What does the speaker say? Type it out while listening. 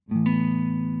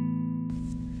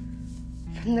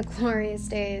from the glorious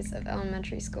days of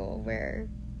elementary school where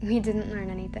we didn't learn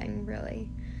anything, really,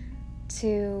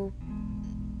 to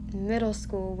middle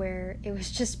school where it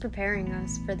was just preparing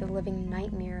us for the living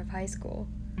nightmare of high school.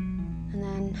 And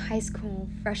then high school,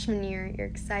 freshman year, you're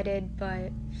excited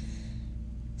but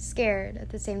scared at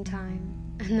the same time.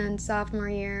 And then sophomore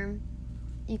year,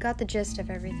 you got the gist of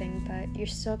everything, but you're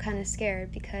still kind of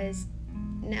scared because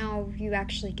now you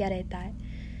actually get it that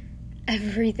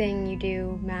everything you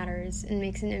do matters and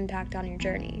makes an impact on your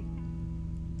journey.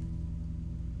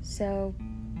 So,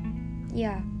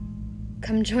 yeah,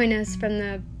 come join us from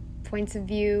the points of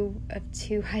view of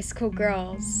two high school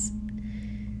girls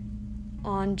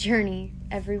on Journey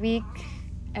every week,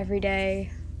 every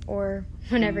day, or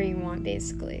whenever you want,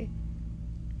 basically.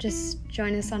 Just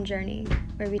join us on Journey,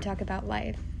 where we talk about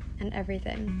life and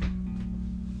everything.